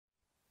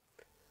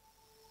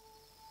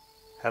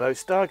Hello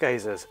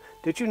stargazers,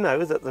 did you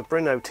know that the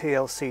Brinno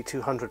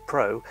TLC200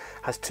 Pro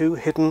has two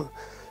hidden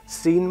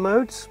scene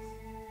modes?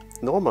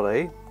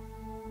 Normally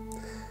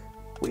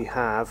we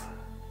have,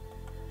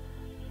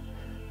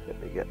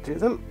 let me get to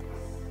them,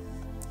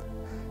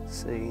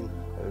 scene,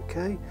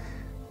 okay,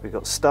 we've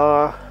got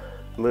star,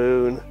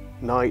 moon,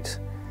 night,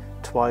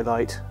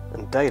 twilight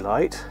and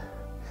daylight,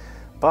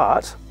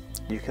 but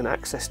you can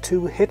access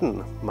two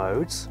hidden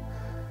modes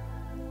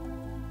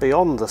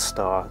beyond the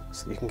star,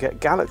 so you can get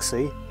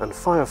galaxy and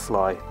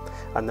Firefly,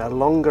 and they're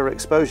longer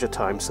exposure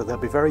times, so they'll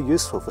be very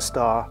useful for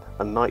star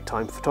and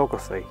nighttime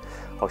photography.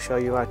 I'll show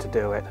you how to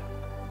do it.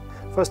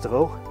 First of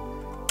all,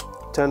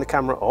 turn the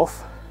camera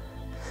off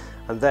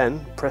and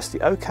then press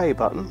the OK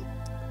button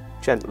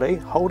gently,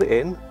 hold it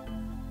in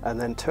and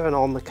then turn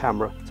on the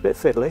camera. It's a bit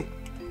fiddly.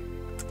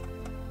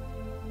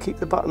 Keep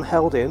the button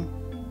held in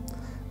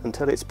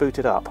until it's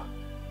booted up.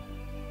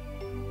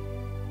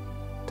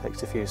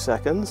 Takes a few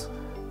seconds.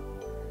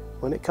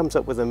 When it comes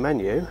up with a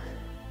menu,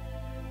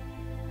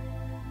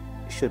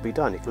 it should be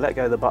done. You can let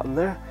go of the button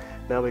there.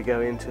 Now we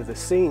go into the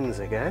scenes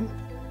again.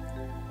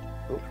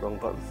 Oops, wrong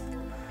button.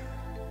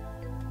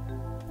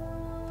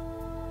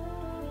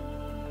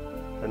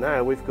 And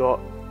now we've got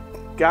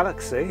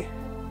Galaxy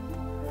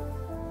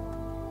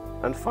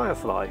and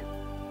Firefly,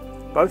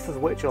 both of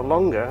which are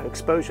longer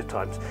exposure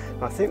times.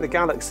 And I think the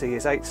Galaxy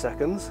is 8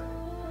 seconds,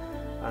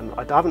 and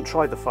I haven't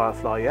tried the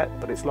Firefly yet,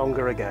 but it's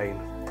longer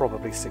again,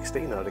 probably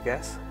 16 I'd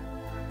guess.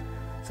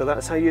 So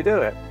that's how you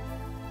do it.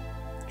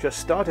 Just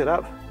start it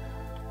up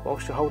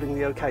whilst you're holding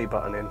the OK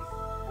button in.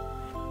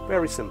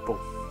 Very simple.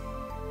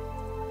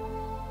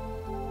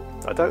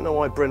 I don't know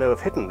why Brinno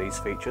have hidden these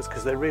features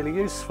because they're really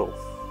useful.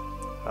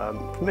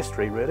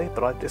 Mystery really,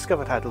 but I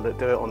discovered how to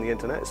do it on the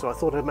internet, so I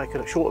thought I'd make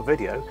a short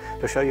video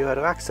to show you how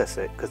to access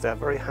it because they're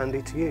very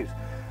handy to use.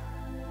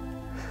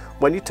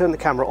 When you turn the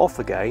camera off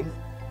again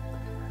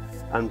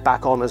and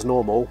back on as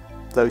normal,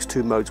 those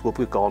two modes will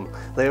be gone.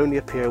 They only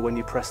appear when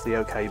you press the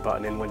OK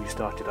button in when you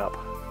start it up.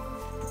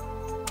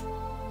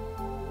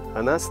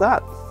 And that's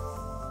that.